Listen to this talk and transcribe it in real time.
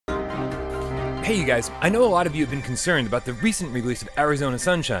Hey you guys, I know a lot of you have been concerned about the recent release of Arizona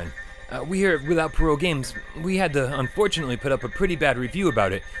Sunshine. We here at Without Parole Games, we had to unfortunately put up a pretty bad review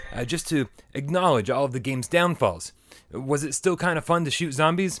about it, just to acknowledge all of the game's downfalls. Was it still kind of fun to shoot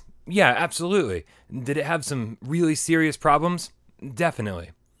zombies? Yeah, absolutely. Did it have some really serious problems? Definitely.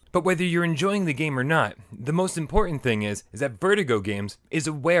 But whether you're enjoying the game or not, the most important thing is that Vertigo Games is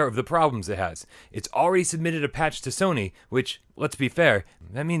aware of the problems it has. It's already submitted a patch to Sony, which, let's be fair,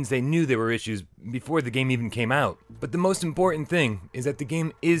 that means they knew there were issues before the game even came out. But the most important thing is that the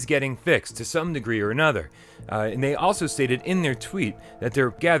game is getting fixed to some degree or another. And they also stated in their tweet that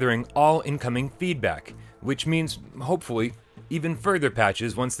they're gathering all incoming feedback, which means, hopefully, even further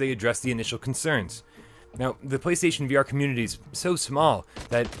patches once they address the initial concerns. Now, the PlayStation VR community is so small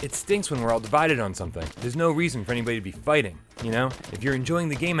that it stinks when we're all divided on something. There's no reason for anybody to be fighting, you know? If you're enjoying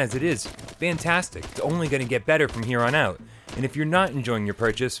the game as it is, fantastic. It's only going to get better from here on out. And if you're not enjoying your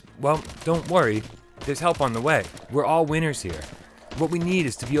purchase, well, don't worry. There's help on the way. We're all winners here. What we need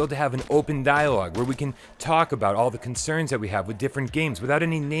is to be able to have an open dialogue where we can talk about all the concerns that we have with different games without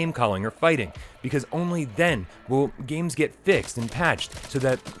any name calling or fighting, because only then will games get fixed and patched so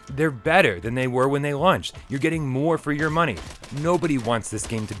that they're better than they were when they launched. You're getting more for your money. Nobody wants this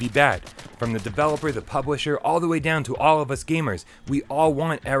game to be bad. From the developer, the publisher, all the way down to all of us gamers, we all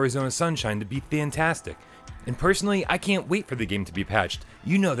want Arizona Sunshine to be fantastic. And personally, I can't wait for the game to be patched.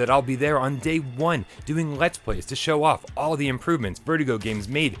 You know that I'll be there on day one doing Let's Plays to show off all the improvements Vertigo Games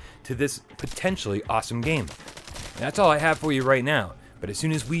made to this potentially awesome game. That's all I have for you right now, but as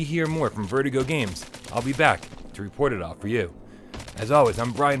soon as we hear more from Vertigo Games, I'll be back to report it all for you. As always,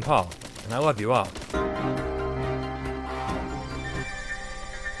 I'm Brian Paul, and I love you all.